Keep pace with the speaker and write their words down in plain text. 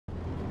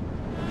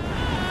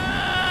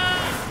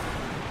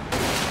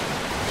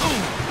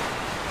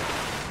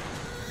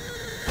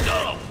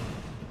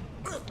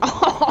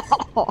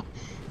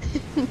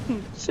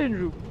Schön,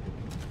 Ruben.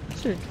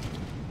 Schön.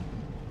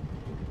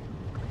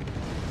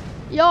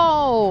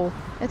 Yo!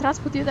 Er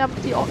transportiert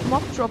einfach die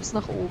Mob-Drops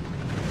nach oben.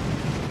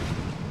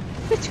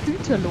 Mit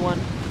Güterlohn.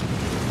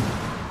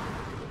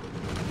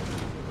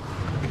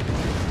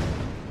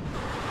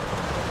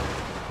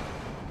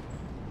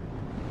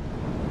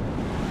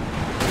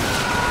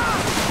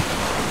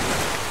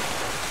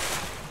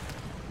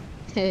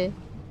 Hey.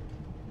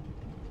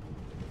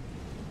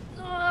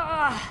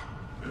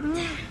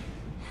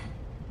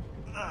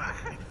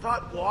 I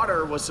thought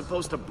water was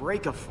supposed to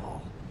break a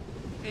fall.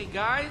 Hey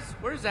guys,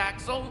 where's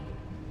Axel?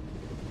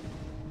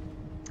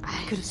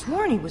 I could have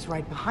sworn he was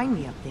right behind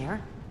me up there.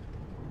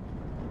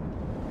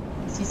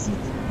 Sie sieht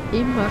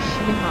immer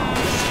schlimmer aus.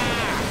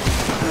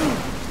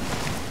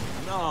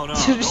 No,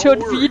 Schon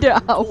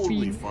wieder auf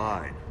totally ihn.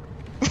 fine.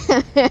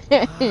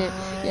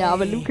 Ja,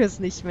 aber Lukas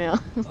nicht mehr.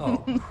 Oh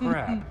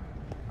crap.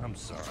 I'm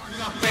sorry.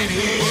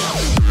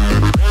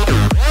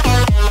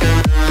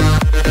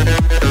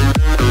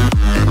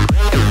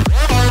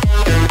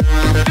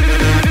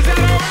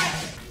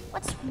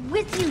 What's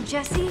with you,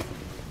 Jesse?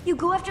 You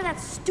go after that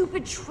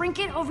stupid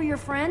trinket over your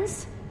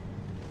friends?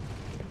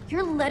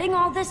 You're letting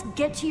all this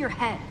get to your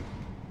head.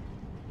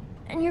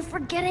 And you're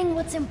forgetting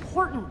what's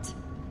important.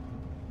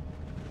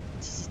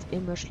 Sie sieht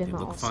immer They schlimmer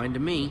look aus. fine to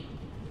me.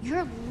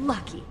 You're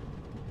lucky.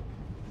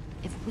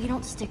 If we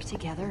don't stick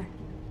together,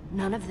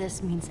 none of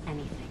this means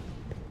anything.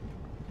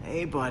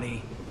 Hey,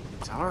 buddy.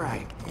 It's all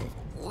right.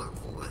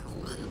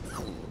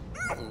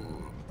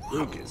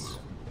 Lucas,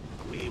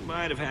 we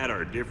might have had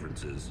our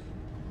differences,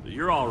 but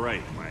you're all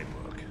right in my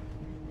book.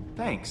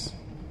 Thanks,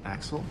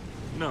 Axel.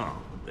 No,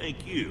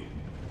 thank you.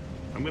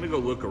 I'm gonna go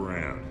look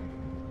around.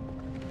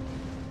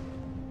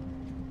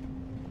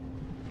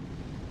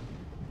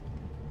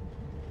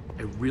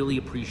 I really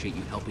appreciate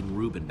you helping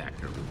Ruben back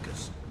there,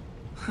 Lucas.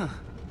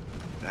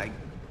 I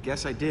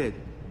guess I did.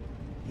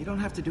 You don't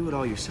have to do it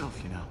all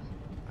yourself, you know.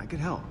 I could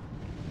help.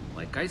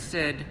 Like I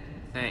said,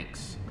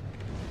 thanks.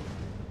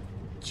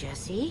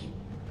 Jesse?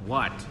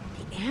 What?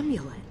 The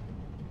amulet.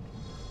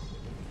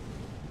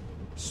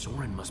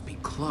 Soren must be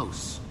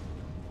close.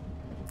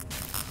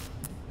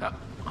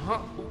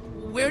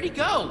 Where'd he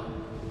go?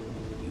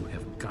 You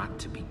have got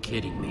to be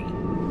kidding me.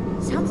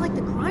 Sounds like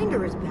the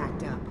grinder is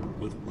backed up.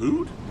 With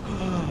loot?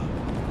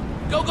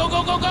 Go, go,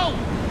 go, go, go!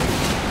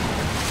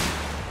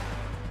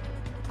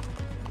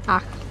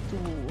 Ach du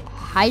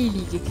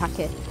heilige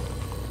Kacke.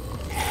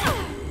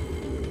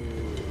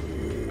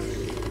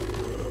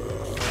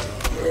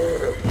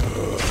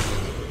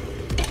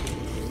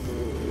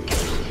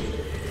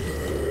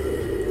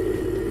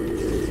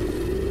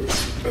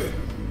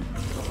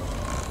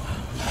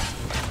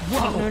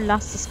 Whoa! Nur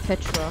lass es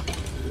Petra.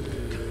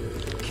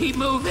 Keep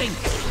moving!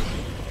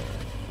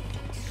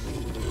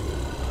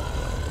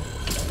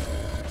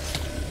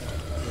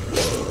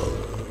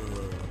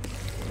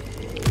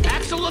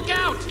 Axel, look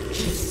out!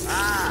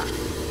 Ah!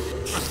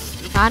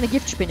 Eine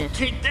Giftspinne.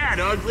 Take that,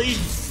 ugly!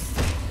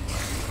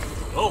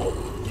 Oh,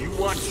 you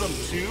want some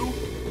too?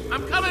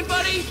 I'm coming,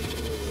 buddy!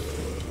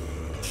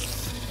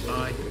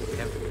 I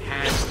have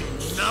had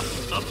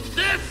enough of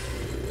this!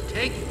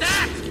 Take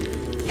that!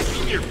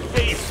 In your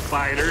face,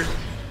 spider!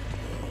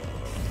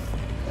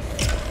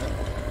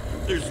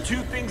 There's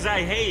two things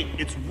I hate.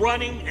 It's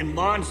running and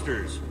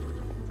monsters.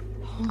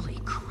 Holy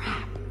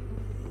crap.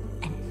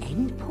 An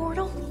end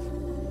portal?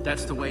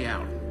 That's the way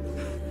out.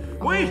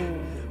 Wait!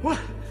 What?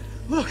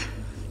 Look!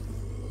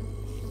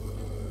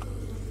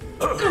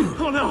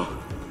 Oh no!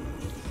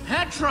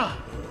 Petra!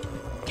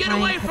 Get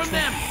Nein, away from Petra.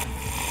 them!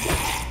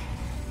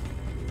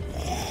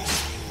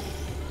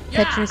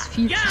 Petra ist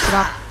viel zu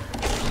schwach.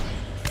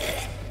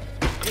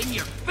 In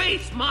your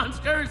face,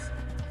 monsters!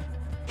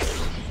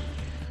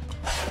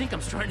 I think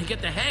I'm starting to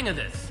get the hang of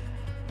this.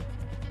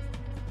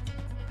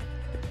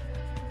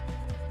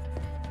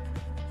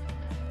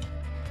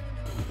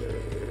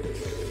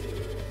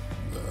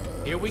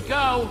 Here we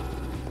go!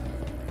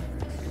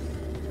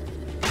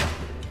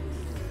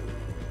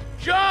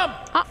 Jump!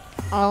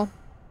 Oh.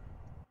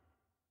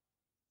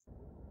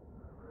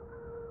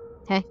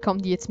 Hä,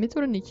 kommen die jetzt mit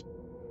oder nicht?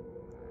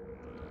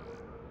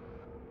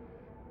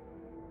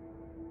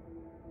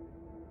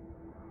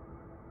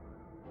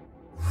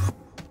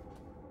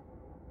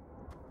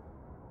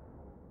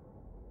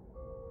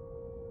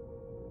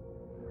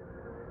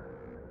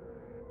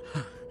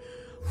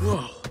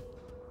 Whoa.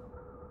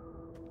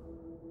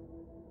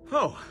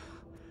 Oh,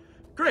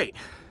 great.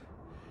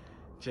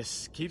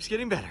 Just keeps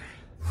getting better.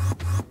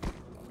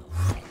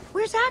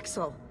 Where's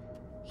Axel?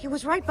 He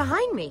was right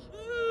behind me.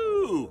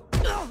 Ooh.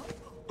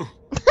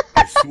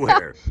 I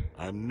swear,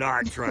 I'm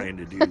not trying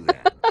to do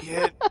that.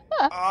 Get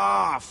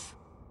off!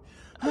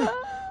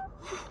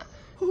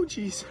 Oh,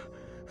 jeez.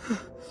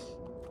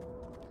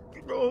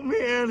 Oh,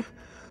 man.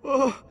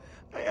 Oh,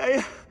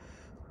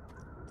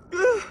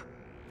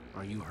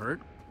 Are you hurt?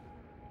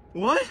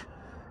 What?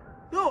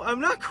 No,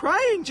 I'm not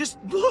crying. Just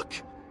look.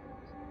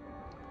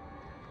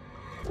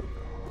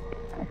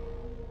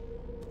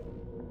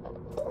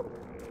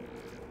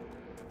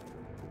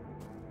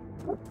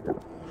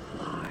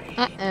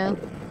 Uh-oh.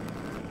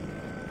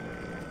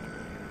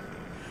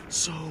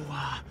 So,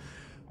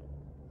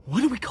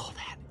 what do we call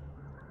that?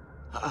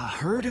 A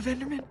herd of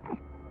Endermen?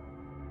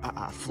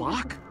 A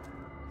flock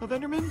of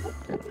Endermen?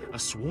 A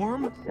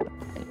swarm?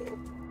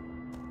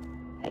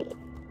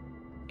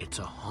 It's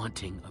a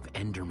haunting of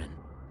Endermen.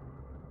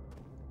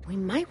 We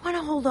might want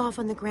to hold off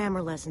on the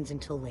grammar lessons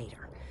until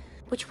later.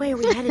 Which way are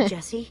we headed,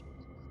 Jesse?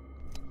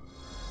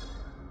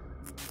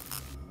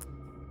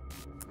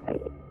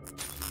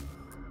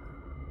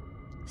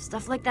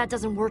 Stuff like that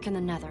doesn't work in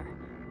the Nether.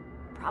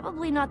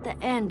 Probably not the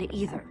end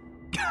either.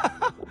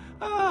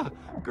 Ah,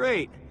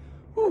 great.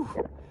 Whew.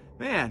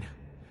 Man,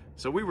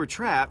 so we were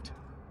trapped,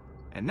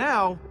 and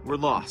now we're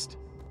lost.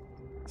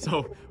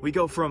 So we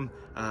go from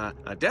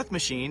a death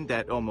machine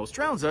that almost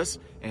drowns us,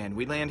 and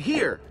we land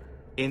here,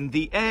 in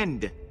the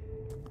end.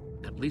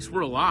 At least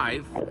we're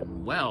alive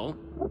and well.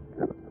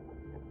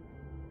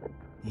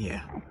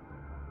 Yeah.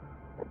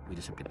 We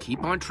just have to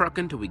keep on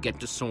trucking till we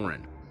get to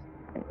Soren.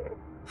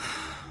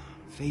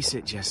 Face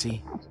it,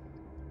 Jesse.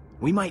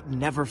 We might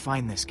never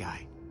find this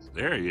guy.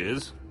 There he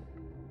is.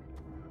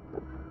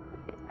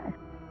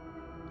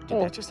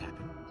 Did that just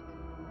happen?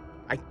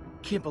 I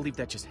can't believe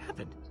that just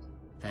happened.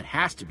 That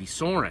has to be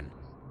Soren.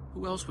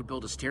 Who else would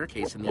build a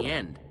staircase in the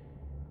end?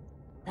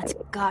 That's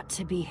got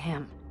to be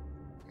him.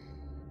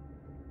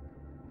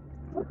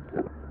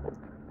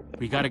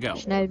 We gotta go.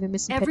 Schnell, wir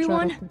müssen Petra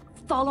Everyone, retten.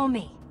 follow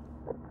me.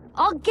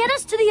 I'll get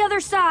us to the other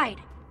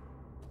side.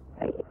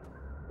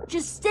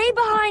 Just stay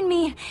behind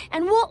me,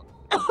 and we'll...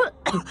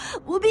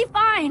 we'll be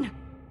fine.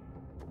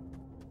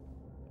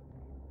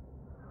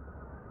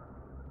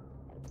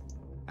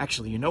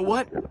 Actually, you know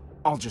what?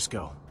 I'll just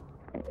go.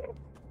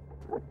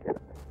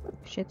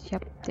 Shit, ich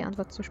hab die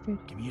Antwort zu spät.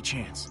 Give me a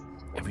chance.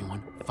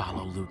 Everyone,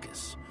 follow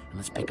Lucas. And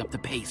let's pick up the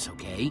pace,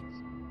 okay?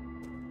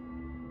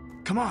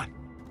 Come on.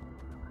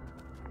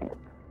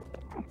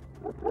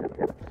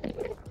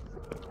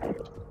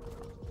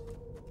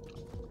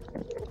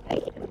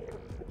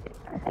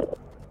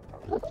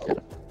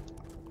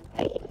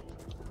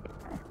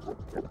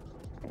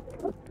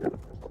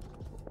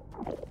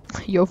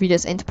 Jo, wie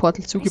das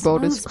Endportal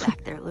zugebaut Nice ist. moves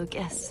back there,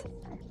 Lucas.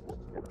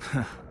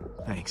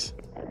 Thanks.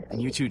 And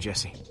you too,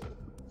 Jesse.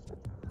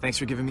 Thanks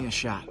for giving me a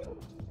shot.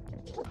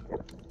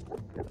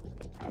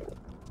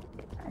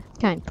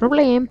 Kein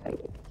Problem.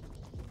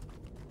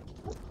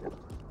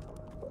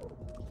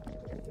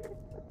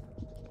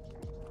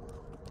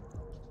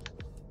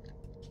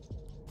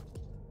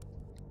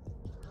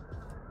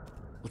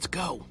 Let's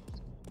go.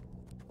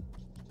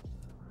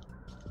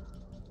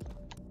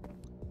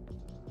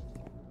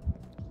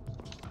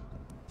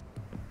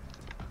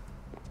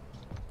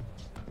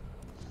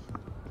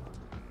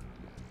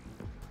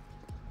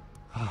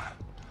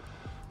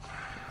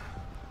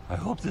 I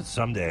hope that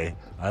someday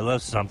I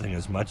love something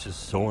as much as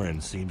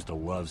Soren seems to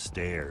love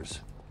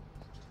stairs.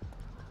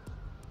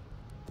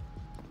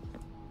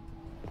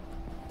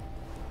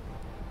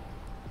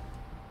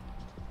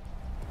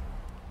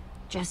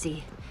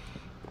 Jesse,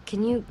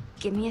 can you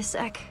give me a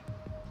sec?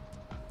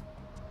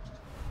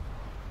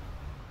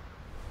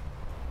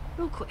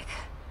 Real quick.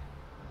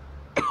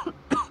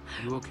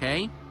 You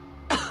okay?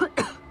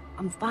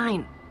 I'm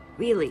fine.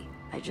 Really.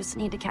 I just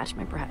need to catch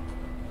my breath.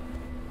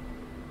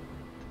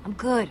 I'm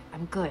good.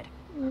 I'm good.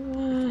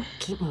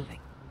 Keep moving.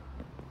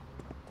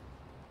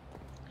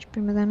 Ich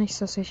bin mir da nicht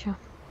so sicher.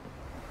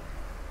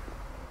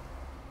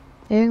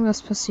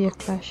 Irgendwas passiert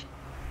gleich.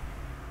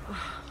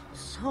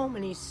 So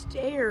many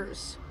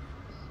stairs.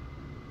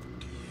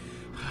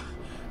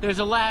 There's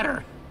a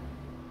ladder.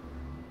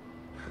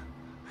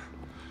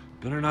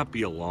 Better not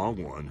be a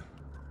long one.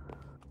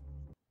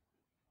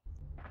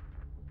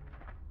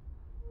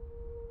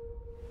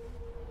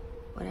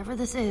 Whatever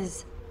this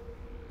is,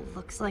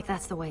 looks like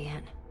that's the way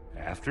in.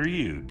 After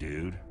you,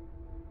 dude.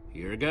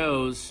 Here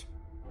goes.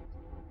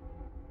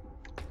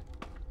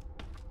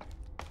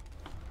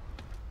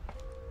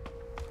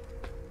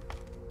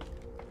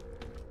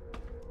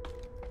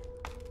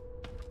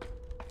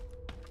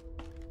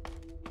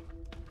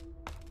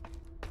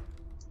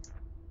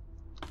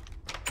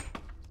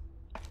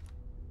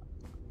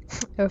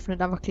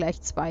 Öffnet einfach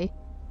gleich zwei.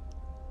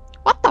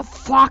 What the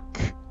fuck?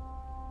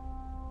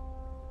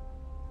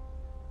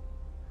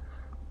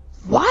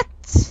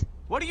 What?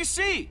 What do you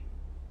see?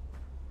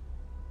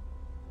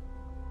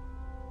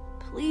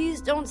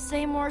 Please don't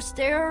say more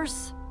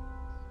stairs.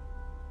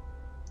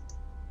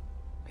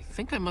 I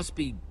think I must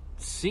be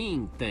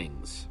seeing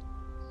things.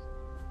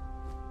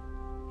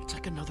 It's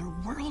like another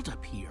world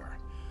up here.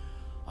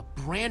 A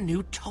brand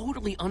new,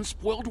 totally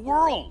unspoiled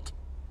world.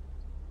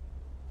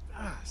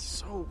 Ah,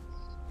 so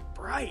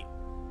bright.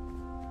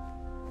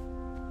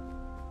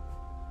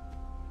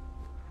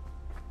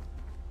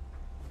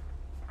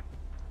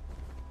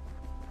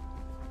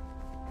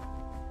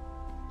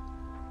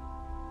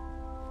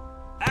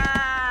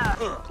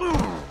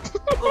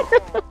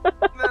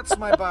 That's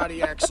my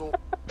body, Axel.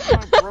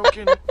 My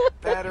broken,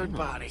 battered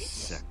body.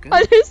 Second.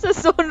 Was ist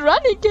das so ein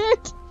Running Gag?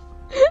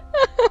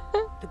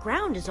 The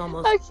ground is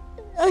almost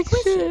Ach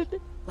squishy,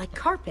 schön. like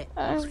carpet.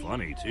 It's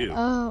funny, too.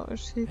 Oh,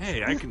 shit.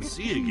 Hey, I can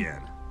see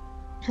again.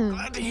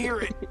 Glad to hear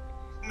it.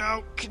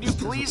 Now, can you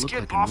please Doesn't look get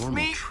like a off normal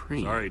me?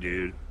 tree. Sorry,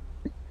 dude.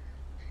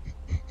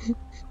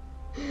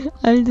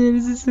 Alter,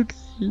 das ist so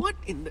geil. What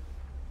in the...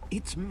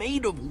 It's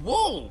made of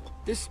wool.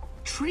 This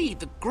tree,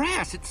 the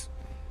grass,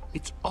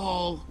 it's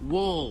all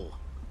wool.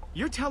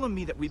 You're telling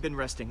me that we've been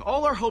resting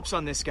all our hopes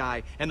on this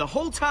guy, and the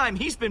whole time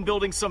he's been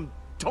building some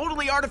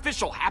totally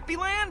artificial happy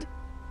land?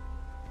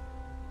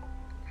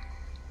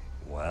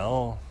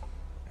 Well,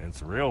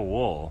 it's real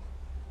wool.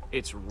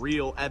 It's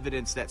real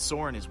evidence that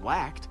Soren is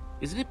whacked.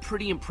 Isn't it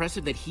pretty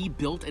impressive that he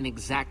built an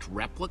exact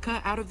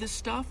replica out of this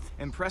stuff?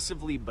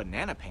 Impressively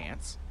banana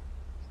pants.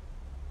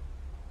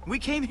 We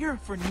came here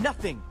for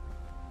nothing.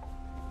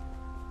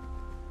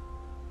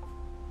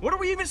 What are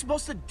we even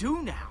supposed to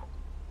do now?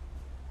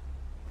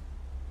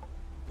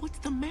 What's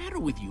the matter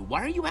with you?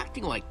 Why are you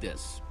acting like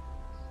this?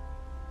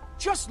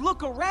 Just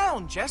look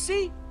around,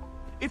 Jesse.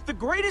 If the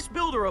greatest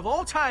builder of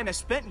all time has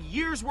spent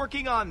years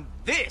working on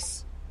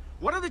this,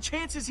 what are the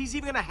chances he's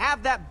even gonna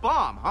have that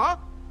bomb, huh?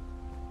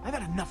 I've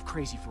had enough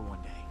crazy for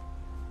one day.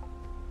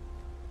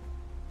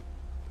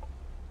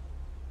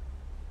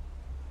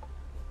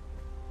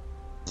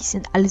 Die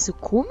sind alle so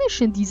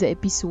komisch in dieser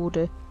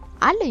Episode.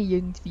 Alle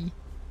irgendwie.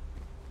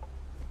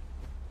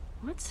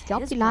 What's Ich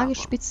glaube, his die Lage problem?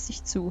 spitzt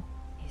sich zu.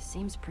 He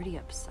seems pretty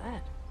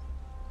upset.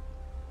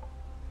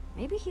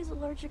 Maybe he's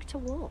allergic to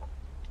wool.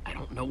 I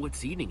don't know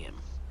what's eating him.